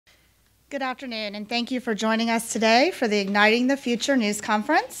Good afternoon, and thank you for joining us today for the Igniting the Future news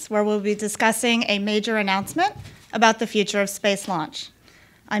conference, where we'll be discussing a major announcement about the future of space launch.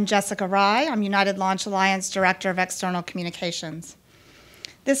 I'm Jessica Rye. I'm United Launch Alliance Director of External Communications.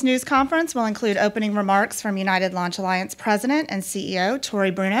 This news conference will include opening remarks from United Launch Alliance President and CEO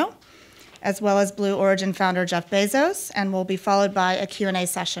Tory Bruno, as well as Blue Origin founder Jeff Bezos, and will be followed by a Q&A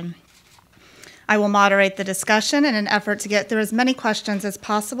session. I will moderate the discussion in an effort to get through as many questions as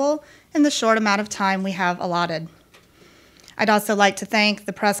possible in the short amount of time we have allotted. I'd also like to thank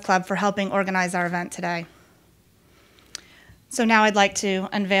the Press Club for helping organize our event today. So now I'd like to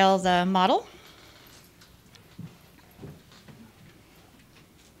unveil the model.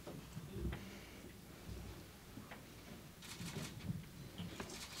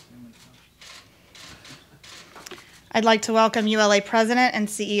 I'd like to welcome ULA President and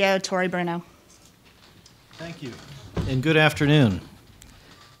CEO Tory Bruno. Thank you, and good afternoon.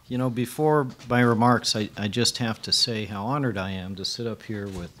 You know, before my remarks, I just have to say how honored I am to sit up here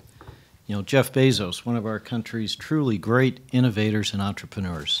with, Jeff Bezos, one of our country's truly great innovators and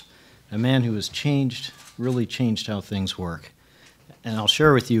entrepreneurs, a man who has really changed how things work. And I'll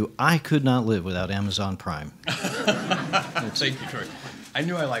share with you, I could not live without Amazon Prime. Thank you, Troy. I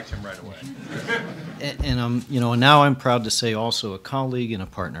knew I liked him right away. And now I'm proud to say also a colleague and a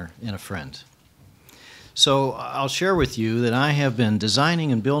partner and a friend. So I'll share with you that I have been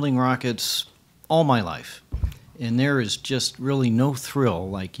designing and building rockets all my life. And there is just really no thrill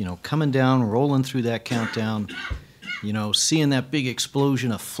like, coming down, rolling through that countdown, seeing that big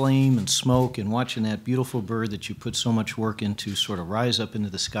explosion of flame and smoke and watching that beautiful bird that you put so much work into sort of rise up into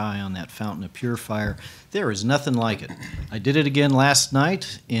the sky on that fountain of pure fire. There is nothing like it. I did it again last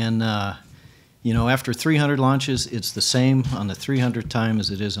night, and after 300 launches, it's the same on the 300th time as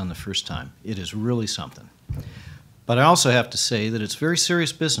it is on the first time. It is really something. But I also have to say that it's very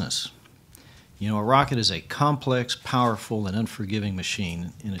serious business. A rocket is a complex, powerful, and unforgiving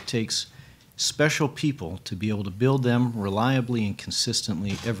machine, and it takes special people to be able to build them reliably and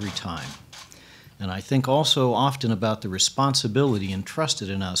consistently every time. And I think also often about the responsibility entrusted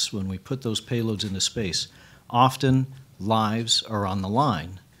in us when we put those payloads into space. Often, lives are on the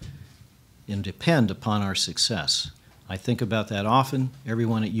line and depend upon our success. I think about that often.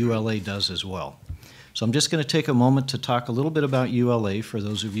 Everyone at ULA does as well. So I'm just going to take a moment to talk a little bit about ULA for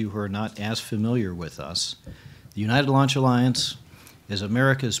those of you who are not as familiar with us. The United Launch Alliance is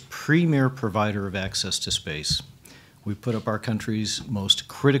America's premier provider of access to space. We put up our country's most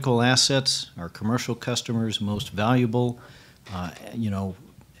critical assets, our commercial customers' most valuable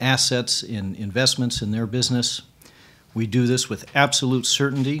assets in investments in their business. We do this with absolute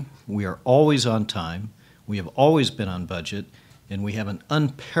certainty. We are always on time. We have always been on budget, and we have an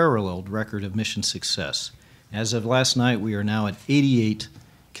unparalleled record of mission success. As of last night, we are now at 88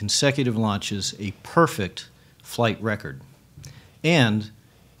 consecutive launches, a perfect flight record. And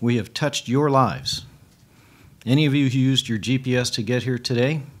we have touched your lives. Any of you who used your GPS to get here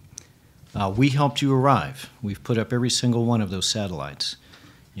today, we helped you arrive. We've put up every single one of those satellites.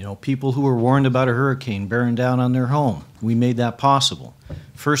 People who were warned about a hurricane bearing down on their home, we made that possible.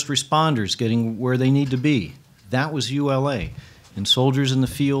 First responders getting where they need to be, that was ULA. And soldiers in the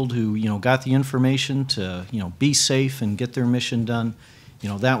field who, got the information to, be safe and get their mission done,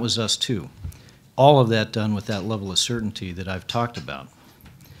 that was us too. All of that done with that level of certainty that I've talked about.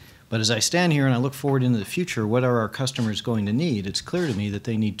 But as I stand here and I look forward into the future, what are our customers going to need? It's clear to me that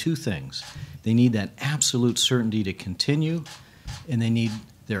they need two things. They need that absolute certainty to continue, and they need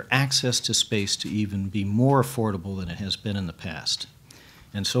their access to space to even be more affordable than it has been in the past.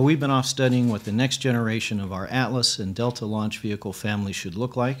 And so we've been off studying what the next generation of our Atlas and Delta launch vehicle family should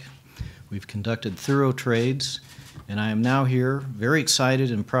look like. We've conducted thorough trades, and I am now here very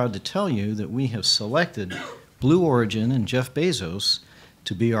excited and proud to tell you that we have selected Blue Origin and Jeff Bezos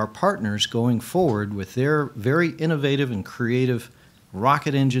to be our partners going forward with their very innovative and creative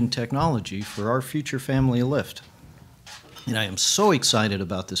rocket engine technology for our future family of lift. And I am so excited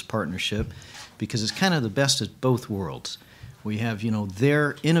about this partnership because it's kind of the best of both worlds. We have,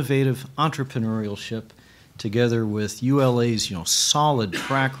 their innovative entrepreneurship together with ULA's, solid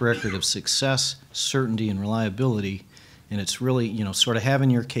track record of success, certainty, and reliability. And it's really, sort of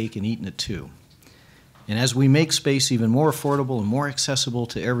having your cake and eating it too. And as we make space even more affordable and more accessible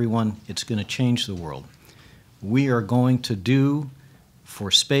to everyone, it's going to change the world. We are going to do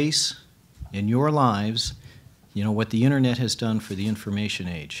for space in your lives, what the internet has done for the information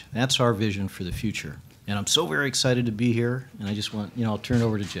age. That's our vision for the future. And I'm so very excited to be here, and I just want, I'll turn it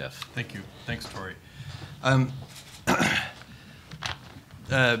over to Jeff. Thank you. Thanks, Tory.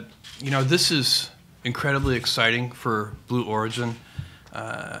 This is incredibly exciting for Blue Origin.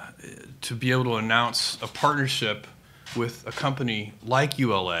 to be able to announce a partnership with a company like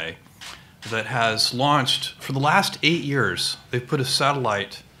ULA that has launched, for the last 8 years, they've put a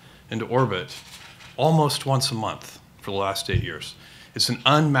satellite into orbit almost once a month for the last 8 years. It's an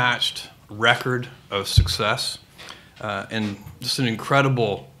unmatched record of success and just an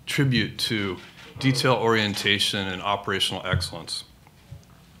incredible tribute to detail orientation and operational excellence.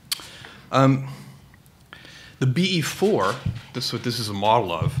 The BE-4, this is what this is a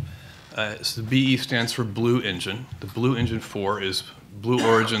model of. So the BE stands for Blue Engine. The Blue Engine 4 is Blue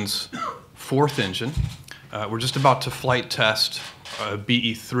Origin's fourth engine. We're just about to flight test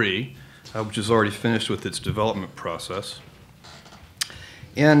BE-3, which is already finished with its development process.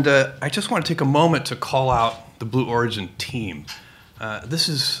 And I just want to take a moment to call out the Blue Origin team. This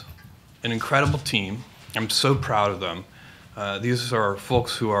is an incredible team. I'm so proud of them. These are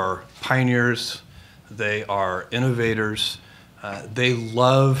folks who are pioneers. They are innovators. They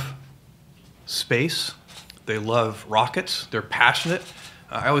love space. They love rockets. They're passionate.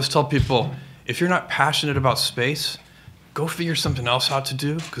 I always tell people, if you're not passionate about space, go figure something else out to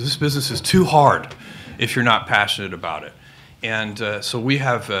do, because this business is too hard if you're not passionate about it. And so we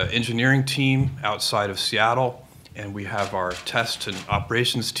have an engineering team outside of Seattle, and we have our test and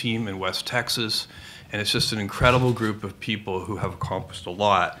operations team in West Texas, and it's just an incredible group of people who have accomplished a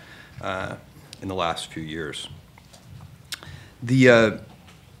lot in the last few years. The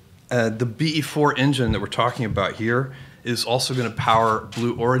BE-4 engine that we're talking about here is also going to power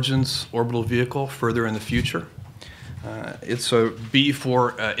Blue Origin's orbital vehicle further in the future. It's a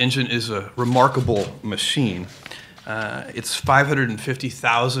BE-4 engine is a remarkable machine. It's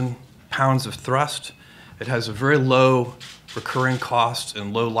 550,000 pounds of thrust. It has a very low recurring cost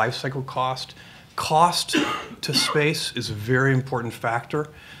and low life cycle cost. Cost to space is a very important factor.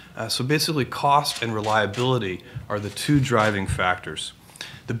 So basically, cost and reliability are the two driving factors.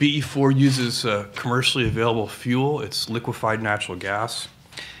 The BE-4 uses commercially available fuel. It's liquefied natural gas.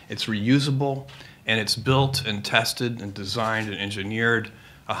 It's reusable, and it's built and tested and designed and engineered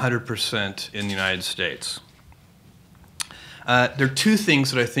 100% in the United States. There are two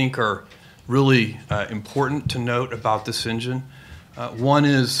things that I think are really important to note about this engine. One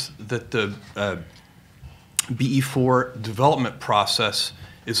is that the BE-4 development process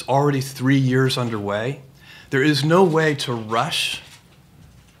is already 3 years underway. There is no way to rush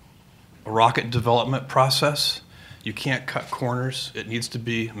a rocket development process. You can't cut corners. It needs to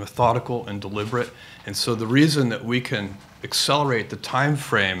be methodical and deliberate. And so the reason that we can accelerate the time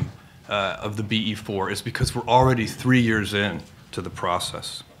frame of the BE-4 is because we're already 3 years in to the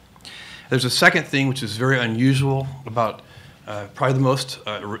process. There's a second thing which is very unusual about probably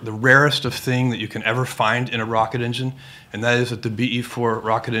the rarest of thing that you can ever find in a rocket engine, and that is that the BE-4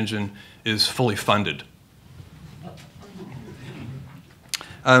 rocket engine is fully funded.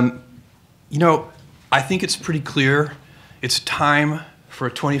 You know, I think it's pretty clear it's time for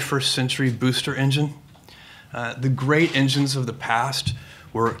a 21st century booster engine. The great engines of the past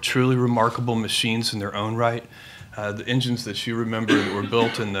were truly remarkable machines in their own right. The engines that you remember that were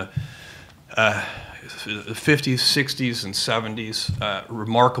built in the 50s, 60s, and 70s,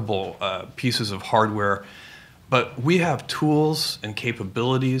 remarkable pieces of hardware. But we have tools and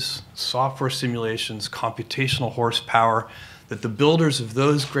capabilities, software simulations, computational horsepower that the builders of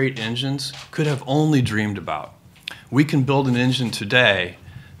those great engines could have only dreamed about. We can build an engine today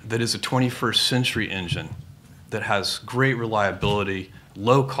that is a 21st century engine that has great reliability,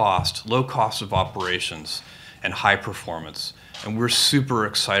 low cost of operations, and high performance. And we're super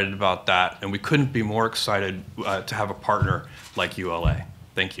excited about that, and we couldn't be more excited to have a partner like ULA.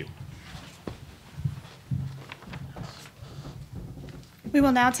 Thank you. We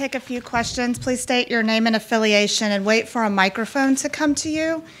will now take a few questions. Please state your name and affiliation and wait for a microphone to come to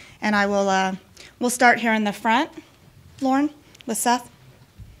you. And I will we'll start here in the front. Lauren, with Seth.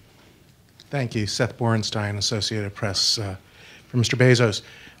 Thank you. Seth Borenstein, Associated Press. For Mr. Bezos,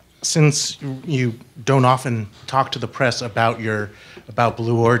 since you don't often talk to the press about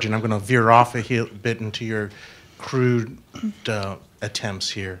Blue Origin, I'm going to veer off a bit into your crude attempts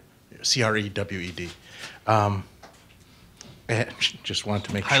here, CREWED. I just wanted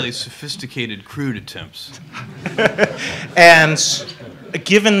to make sure. Highly sophisticated crude attempts. And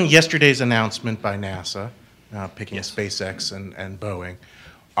given yesterday's announcement by NASA, picking SpaceX and Boeing,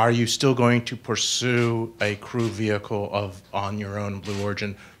 are you still going to pursue a crew vehicle on your own Blue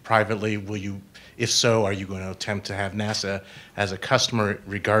Origin privately? Will you, if so, are you going to attempt to have NASA as a customer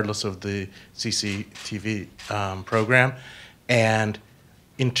regardless of the CCTV program? And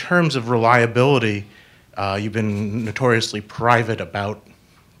in terms of reliability, you've been notoriously private about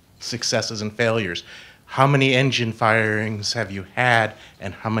successes and failures. how many engine firings have you had,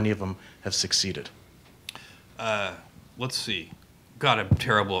 and how many of them have succeeded? Let's see. God, I'm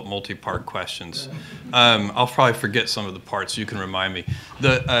terrible at multi-part questions. I'll probably forget some of the parts. You can remind me.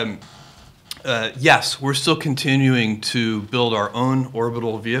 Yes, we're still continuing to build our own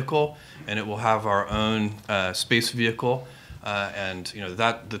orbital vehicle, and it will have our own space vehicle. And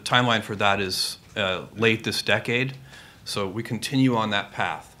the timeline for that is late this decade. So we continue on that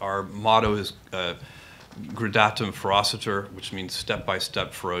path. Our motto is gradatum ferociter, which means step by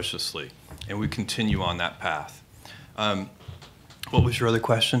step ferociously, and we continue on that path. What was your other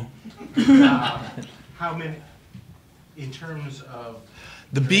question? How many, in terms of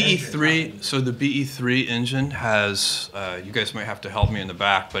the BE3? So the BE3 engine has, you guys might have to help me in the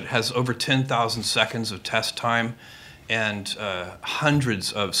back, but has over 10,000 seconds of test time and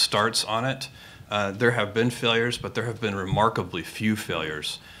hundreds of starts on it. There have been failures, but there have been remarkably few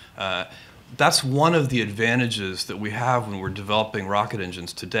failures. That's one of the advantages that we have when we're developing rocket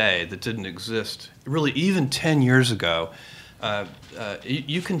engines today that didn't exist really even 10 years ago.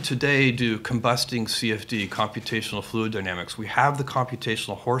 You can today do combusting CFD, computational fluid dynamics. We have the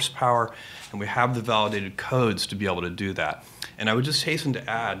computational horsepower and we have the validated codes to be able to do that. And I would just hasten to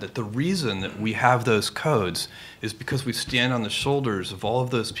add that the reason that we have those codes is because we stand on the shoulders of all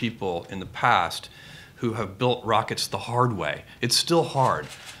of those people in the past who have built rockets the hard way. It's still hard,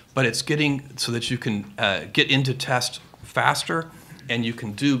 but it's getting so that you can get into test faster, and you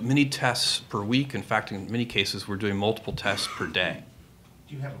can do many tests per week. In fact, in many cases, we're doing multiple tests per day.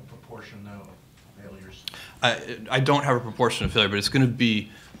 Do you have a proportion, though, of failures? I don't have a proportion of failure, but it's going to be,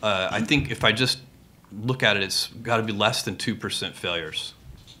 I think if I just look at it, it's got to be less than 2% failures.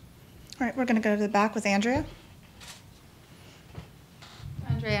 All right, we're going to go to the back with Andrea.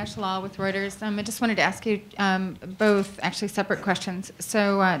 Andrea Ashalal with Reuters. I just wanted to ask you both actually separate questions.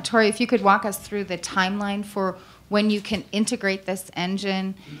 So, Tori, if you could walk us through the timeline for when you can integrate this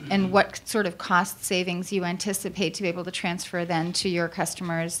engine and what sort of cost savings you anticipate to be able to transfer then to your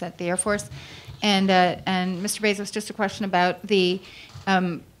customers at the Air Force. And Mr. Bezos, just a question about the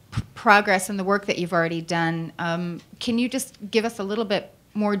progress and the work that you've already done. Can you just give us a little bit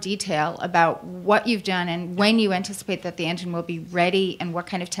more detail about what you've done and when you anticipate that the engine will be ready and what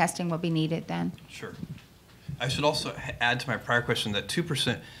kind of testing will be needed then? Sure. I should also add to my prior question that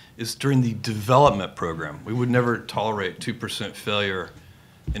 2% is during the development program. We would never tolerate 2% failure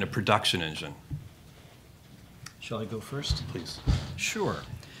in a production engine. Shall I go first? Please. Sure.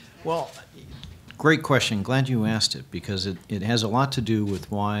 Well, great question. Glad you asked it, because it has a lot to do with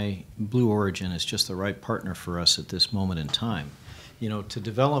why Blue Origin is just the right partner for us at this moment in time. To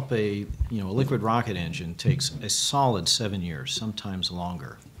develop a liquid rocket engine takes a solid 7 years, sometimes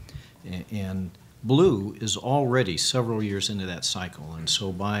longer. And Blue is already several years into that cycle, and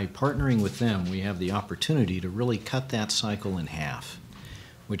so by partnering with them, we have the opportunity to really cut that cycle in half,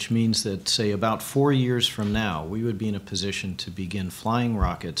 which means that, say, about 4 years from now, we would be in a position to begin flying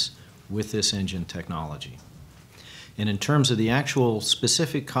rockets with this engine technology. And in terms of the actual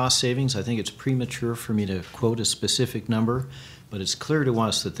specific cost savings, I think it's premature for me to quote a specific number, but it's clear to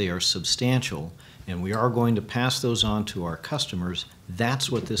us that they are substantial, and we are going to pass those on to our customers.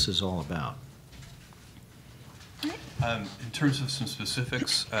 That's what this is all about. In terms of some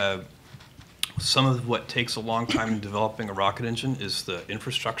specifics, some of what takes a long time in developing a rocket engine is the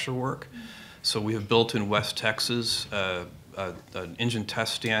infrastructure work. So we have built in West Texas an engine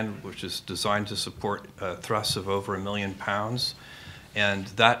test stand which is designed to support thrusts of over 1 million pounds. And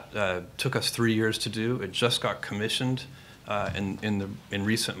that took us 3 years to do. It just got commissioned in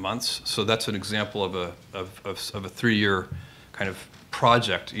recent months. So that's an example of a 3-year kind of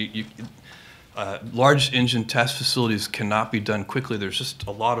project. Large engine test facilities cannot be done quickly. There's just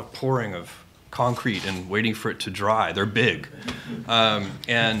a lot of pouring of concrete and waiting for it to dry. They're big.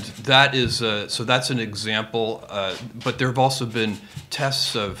 And that is, so that's an example. But there have also been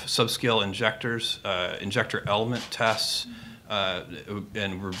tests of subscale injectors, injector element tests,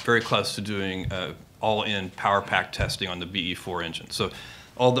 and we're very close to doing all-in power pack testing on the BE4 engine. So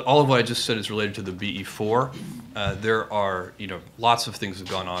all of what I just said is related to the BE4. There are lots of things that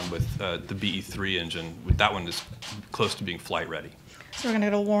have gone on with the BE3 engine. That one is close to being flight ready. So we're going to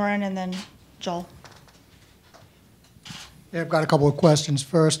go to Warren and then Joel. Yeah, I've got a couple of questions.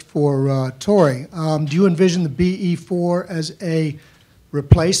 First for Tori. Do you envision the BE4 as a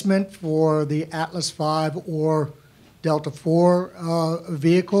replacement for the Atlas V or Delta IV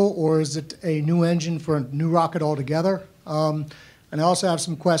vehicle, or is it a new engine for a new rocket altogether? And I also have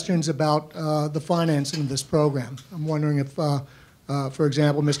some questions about the financing of this program. I'm wondering if, for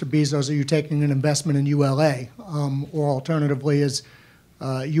example, Mr. Bezos, are you taking an investment in ULA? Or alternatively, is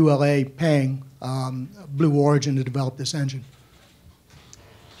ULA paying Blue Origin to develop this engine?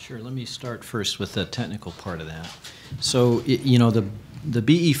 Sure, let me start first with the technical part of that. So, the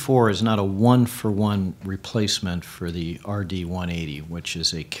BE4 is not a one-for-one replacement for the RD-180, which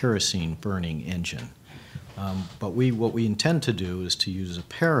is a kerosene-burning engine. But what we intend to do is to use a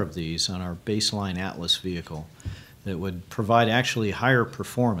pair of these on our baseline Atlas vehicle that would provide actually higher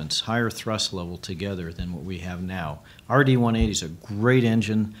performance, higher thrust level together than what we have now. RD-180 is a great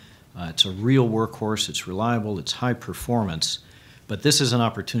engine. It's a real workhorse. It's reliable. It's high performance. But this is an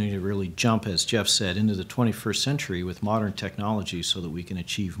opportunity to really jump, as Jeff said, into the 21st century with modern technology so that we can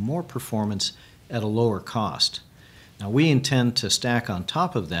achieve more performance at a lower cost. Now, we intend to stack on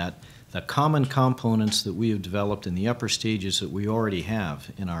top of that the common components that we have developed in the upper stages that we already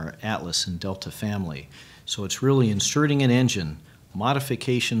have in our Atlas and Delta family. So it's really inserting an engine,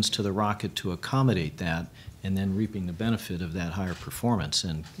 modifications to the rocket to accommodate that, and then reaping the benefit of that higher performance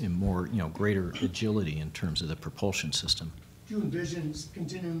and more, greater agility in terms of the propulsion system. Do you envision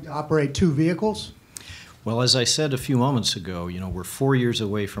continuing to operate two vehicles? Well, as I said a few moments ago, we're 4 years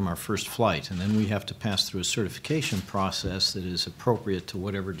away from our first flight, and then we have to pass through a certification process that is appropriate to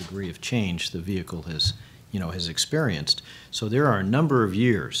whatever degree of change the vehicle has experienced. So there are a number of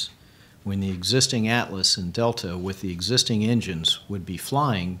years when the existing Atlas and Delta with the existing engines would be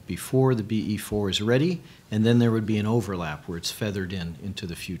flying before the BE4 is ready, and then there would be an overlap where it's feathered into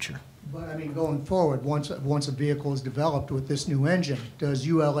the future. But I mean, going forward, once a vehicle is developed with this new engine, does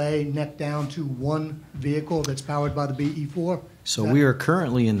ULA neck down to one vehicle that's powered by the BE4? So we are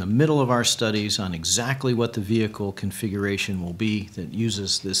currently in the middle of our studies on exactly what the vehicle configuration will be that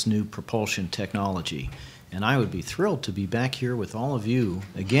uses this new propulsion technology. And I would be thrilled to be back here with all of you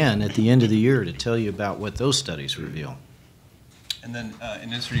again at the end of the year to tell you about what those studies reveal. And then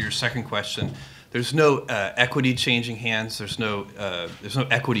in answer to your second question, there's no equity changing hands. There's no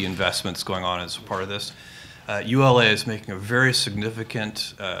equity investments going on as a part of this. ULA is making a very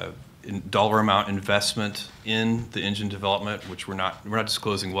significant dollar amount investment in the engine development, which we're not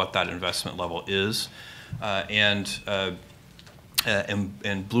disclosing what that investment level is, and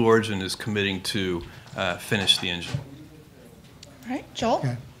Blue Origin is committing to finish the engine. All right, Joel?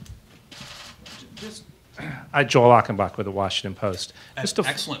 Okay. Joel Achenbach with the Washington Post.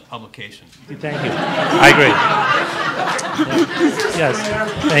 Excellent publication. Thank you. I agree. Yes,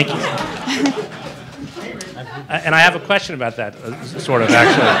 thank you. And I have a question about that, sort of,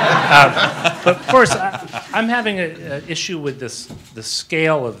 actually. But first, I'm having an issue with the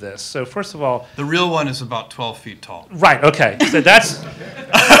scale of this. So first of all... The real one is about 12 feet tall. Right, okay. So this is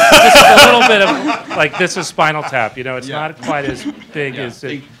a little bit of, like, this is Spinal Tap. It's not quite as big as...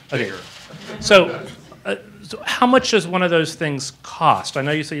 Bigger. So how much does one of those things cost? I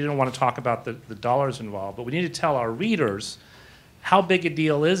know you said you didn't want to talk about the dollars involved, but we need to tell our readers how big a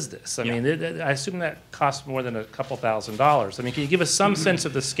deal is this? I mean, I assume that costs more than a couple $1,000s. I mean, can you give us some sense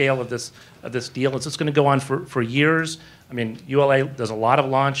of the scale of this deal? Is this going to go on for years? I mean, ULA does a lot of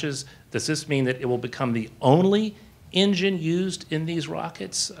launches. Does this mean that it will become the only engine used in these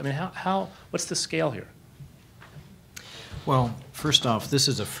rockets? I mean, what's the scale here? Well, first off, this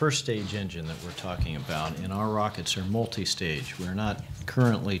is a first-stage engine that we're talking about, and our rockets are multi-stage. We're not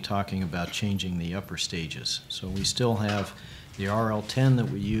currently talking about changing the upper stages. So we still have the RL-10 that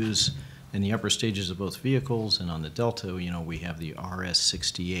we use in the upper stages of both vehicles, and on the Delta, we have the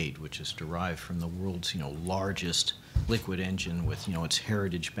RS-68, which is derived from the world's, largest liquid engine with, its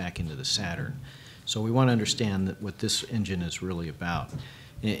heritage back into the Saturn. So we want to understand that what this engine is really about.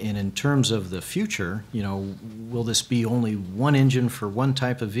 And in terms of the future, will this be only one engine for one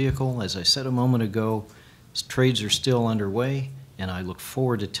type of vehicle? As I said a moment ago, trades are still underway, and I look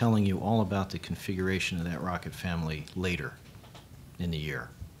forward to telling you all about the configuration of that rocket family later in the year.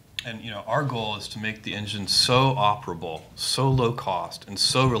 And our goal is to make the engine so operable, so low cost, and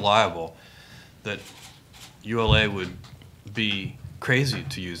so reliable that ULA would be crazy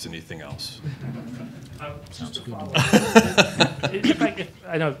to use anything else. Sounds good.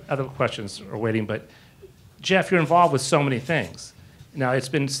 I know other questions are waiting, but Jeff, you're involved with so many things. Now, it's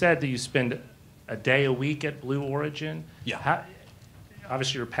been said that you spend a day a week at Blue Origin. Yeah.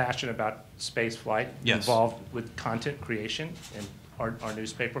 Obviously, you're passionate about space flight, Yes. involved with content creation in our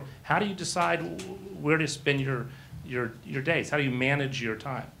newspaper. How do you decide where to spend your days? How do you manage your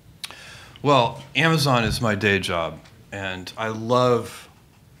time? Well, Amazon is my day job, and I love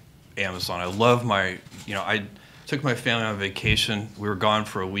Amazon. I love I took my family on vacation. We were gone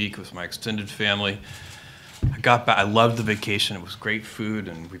for a week with my extended family. I got back. I loved the vacation. It was great food,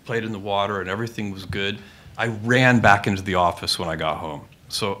 and we played in the water, and everything was good. I ran back into the office when I got home.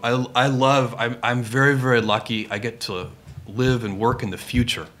 So I'm very, very lucky. I get to live and work in the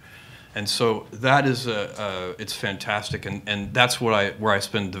future. And so that is it's fantastic, and that's where I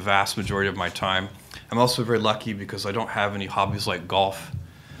spend the vast majority of my time. I'm also very lucky because I don't have any hobbies like golf,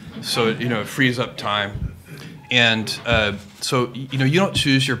 so it frees up time. And so you don't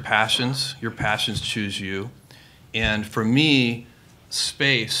choose your passions choose you. And for me,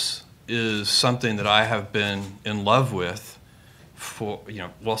 space is something that I have been in love with for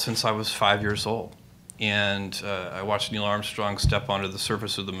since I was 5 years old. And I watched Neil Armstrong step onto the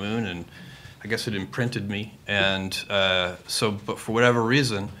surface of the moon, and I guess it imprinted me. And but for whatever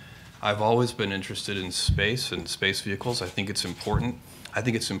reason, I've always been interested in space and space vehicles. I think it's important. I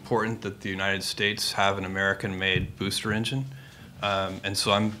think it's important that the United States have an American-made booster engine. And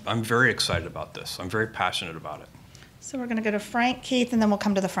so I'm very excited about this. I'm very passionate about it. So we're going to go to Frank, Keith, and then we'll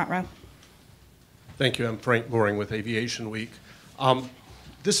come to the front row. Thank you. I'm Frank Boring with Aviation Week.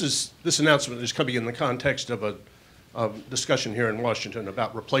 This announcement is coming in the context of a discussion here in Washington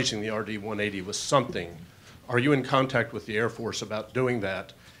about replacing the RD-180 with something. Are you in contact with the Air Force about doing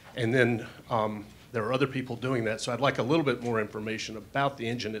that? And then there are other people doing that, so I'd like a little bit more information about the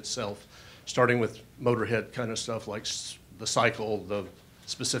engine itself, starting with motorhead kind of stuff like the cycle, the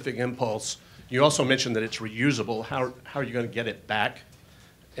specific impulse. You also mentioned that it's reusable. How are you going to get it back?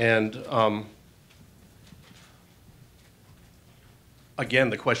 And again,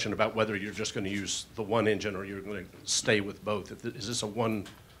 the question about whether you're just going to use the one engine or you're going to stay with both. Is this a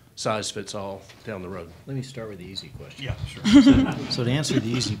one-size-fits-all down the road? Let me start with the easy question. Yeah, sure. So to answer the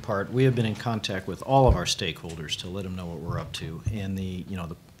easy part, we have been in contact with all of our stakeholders to let them know what we're up to, and the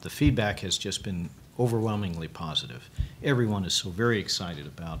feedback has just been overwhelmingly positive. Everyone is so very excited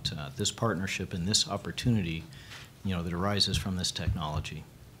about this partnership and this opportunity, that arises from this technology.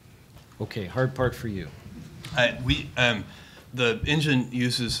 Okay, hard part for you. The engine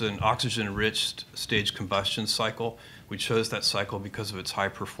uses an oxygen-enriched stage combustion cycle. We chose that cycle because of its high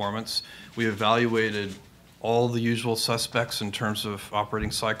performance. We evaluated all the usual suspects in terms of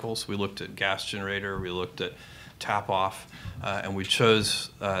operating cycles. We looked at gas generator, we looked at tap-off, and we chose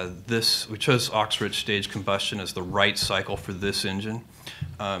ox-rich stage combustion as the right cycle for this engine.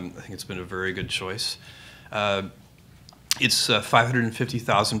 I think it's been a very good choice. It's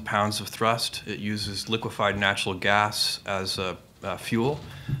 550,000 pounds of thrust. It uses liquefied natural gas as a fuel,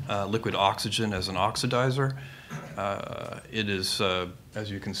 liquid oxygen as an oxidizer. It is, as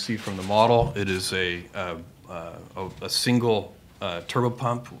you can see from the model, it is a single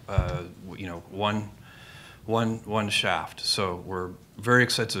turbopump, one shaft. So we're very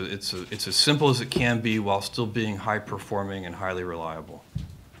excited. It's as simple as it can be while still being high performing and highly reliable.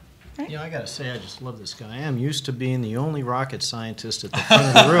 I got to say, I just love this guy. I am used to being the only rocket scientist at the front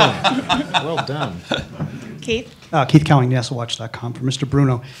of the room. Well done. Keith? Keith Cowling, NASAWatch.com. For Mr.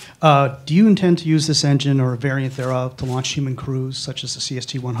 Bruno, do you intend to use this engine or a variant thereof to launch human crews, such as the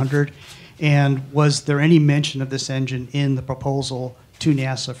CST-100? And was there any mention of this engine in the proposal to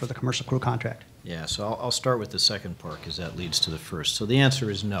NASA for the commercial crew contract? Yeah, so I'll start with the second part because that leads to the first. So the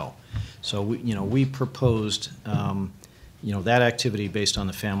answer is no. So we proposed that activity based on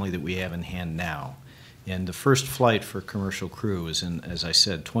the family that we have in hand now. And the first flight for commercial crew is in, as I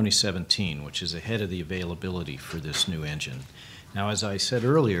said, 2017, which is ahead of the availability for this new engine. Now, as I said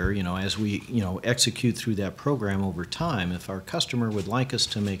earlier, as we, execute through that program over time, if our customer would like us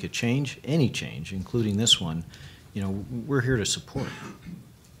to make a change, any change, including this one, we're here to support.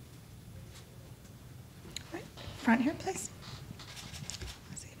 Right. Front here, please.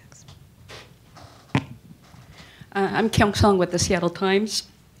 I'm Kyung Sung with the Seattle Times.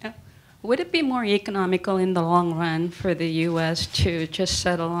 Would it be more economical in the long run for the U.S. to just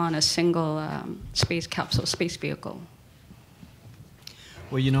settle on a single space capsule, space vehicle?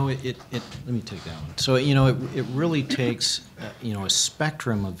 Well, let me take that one. So, it really takes, a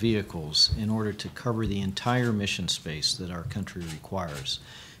spectrum of vehicles in order to cover the entire mission space that our country requires.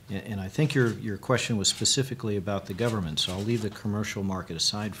 And I think your question was specifically about the government, so I'll leave the commercial market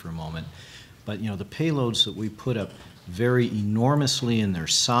aside for a moment. But, the payloads that we put up vary enormously in their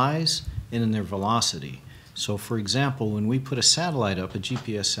size and in their velocity. So, for example, when we put a satellite up, a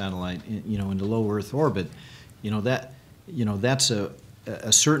GPS satellite, into low Earth orbit, that's a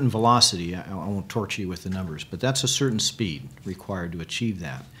certain velocity. I won't torture you with the numbers, but that's a certain speed required to achieve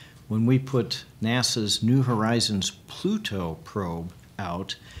that. When we put NASA's New Horizons Pluto probe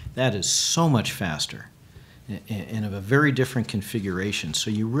out, that is so much faster and of a very different configuration. So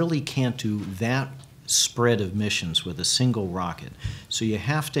you really can't do that spread of missions with a single rocket. So you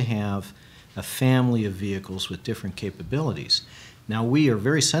have to have a family of vehicles with different capabilities. Now, we are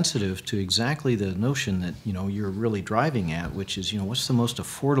very sensitive to exactly the notion that, you're really driving at, which is, what's the most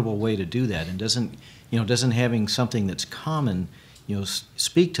affordable way to do that? And doesn't having something that's common,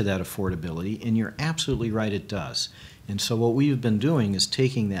 speak to that affordability? And you're absolutely right, it does. And so what we've been doing is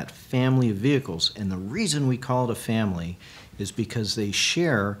taking that family of vehicles, and the reason we call it a family is because they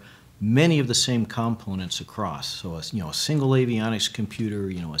share many of the same components across. So, a single avionics computer,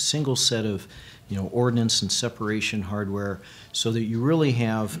 a single set of, ordnance and separation hardware, so that you really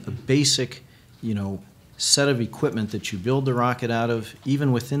have a basic, set of equipment that you build the rocket out of.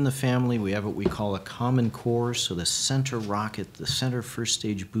 Even within the family, we have what we call a common core, so the center rocket, the center first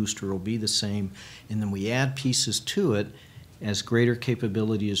stage booster will be the same, and then we add pieces to it as greater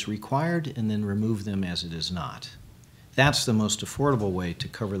capability is required, and then remove them as it is not. That's the most affordable way to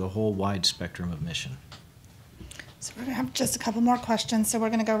cover the whole wide spectrum of mission. So we're going to have just a couple more questions. So we're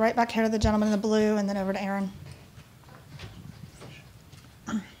going to go right back here to the gentleman in the blue and then over to Aaron.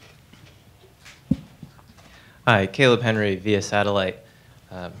 Hi, Caleb Henry via satellite.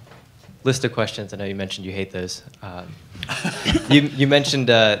 List of questions. I know you mentioned you hate those. You mentioned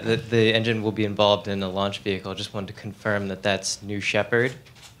that the engine will be involved in a launch vehicle. Just wanted to confirm that that's New Shepard.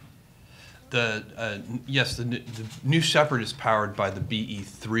 Yes, the New Shepard is powered by the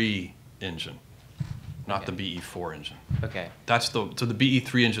BE-3 engine, not the BE-4 engine. Okay. So the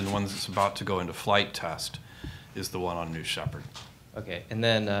BE-3 engine, the one that's about to go into flight test, is the one on New Shepard. Okay, and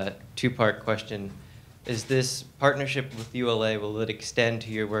then two-part question. Is this partnership with ULA, will it extend to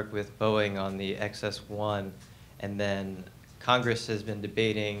your work with Boeing on the XS-1? And then Congress has been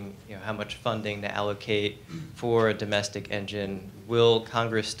debating how much funding to allocate for a domestic engine. Will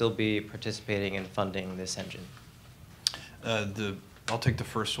Congress still be participating in funding this engine? I'll take the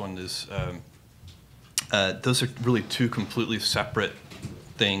first one. Those are really two completely separate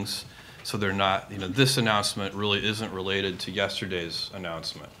things. So they're not, this announcement really isn't related to yesterday's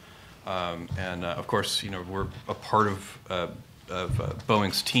announcement. Of course, we're a part of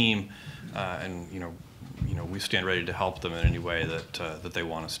Boeing's team, and we stand ready to help them in any way that they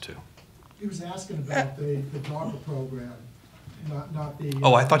want us to. He was asking about the DARPA program, not the.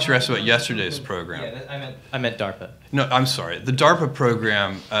 Oh, I thought you were asking about yesterday's program. Yeah, I meant DARPA. No, I'm sorry. The DARPA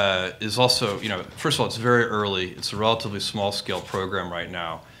program is also, first of all, it's very early. It's a relatively small-scale program right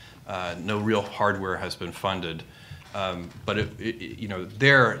now. No real hardware has been funded. But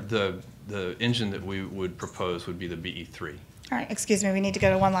the engine that we would propose would be the BE-3. All right, excuse me, we need to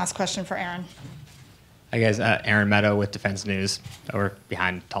go to one last question for Aaron. Hi guys, Aaron Meadow with Defense News, or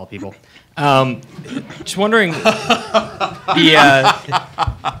behind tall people. Just wondering, the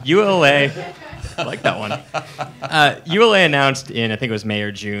ULA, I like that one. ULA announced in, I think it was May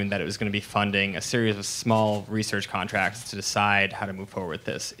or June, that it was going to be funding a series of small research contracts to decide how to move forward with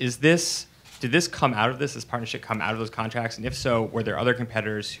this. Did this come out of this partnership come out of those contracts? And if so, were there other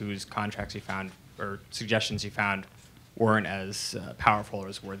competitors whose contracts you found, or suggestions you found, weren't as powerful or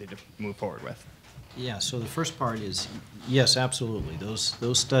as worthy to move forward with? Yeah, so the first part is, yes, absolutely.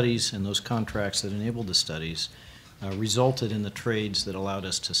 Those studies and those contracts that enabled the studies resulted in the trades that allowed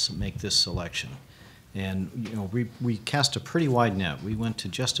us to make this selection. And we cast a pretty wide net. We went to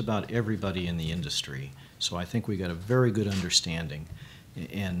just about everybody in the industry. So I think we got a very good understanding.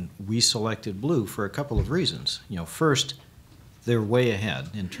 And we selected Blue for a couple of reasons. First, they're way ahead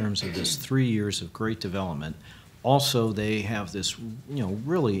in terms of this 3 years of great development. Also, they have this,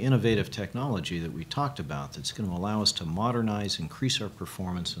 really innovative technology that we talked about that's going to allow us to modernize, increase our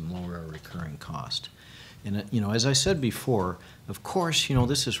performance, and lower our recurring cost. And, as I said before, of course,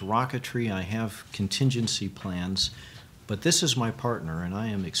 this is rocketry. I have contingency plans, but this is my partner, and I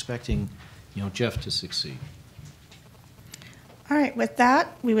am expecting, Jeff to succeed. All right, with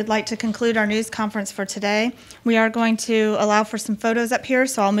that, we would like to conclude our news conference for today. We are going to allow for some photos up here,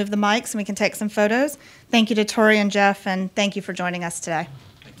 so I'll move the mics and we can take some photos. Thank you to Tori and Jeff, and thank you for joining us today.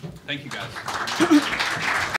 Thank you guys.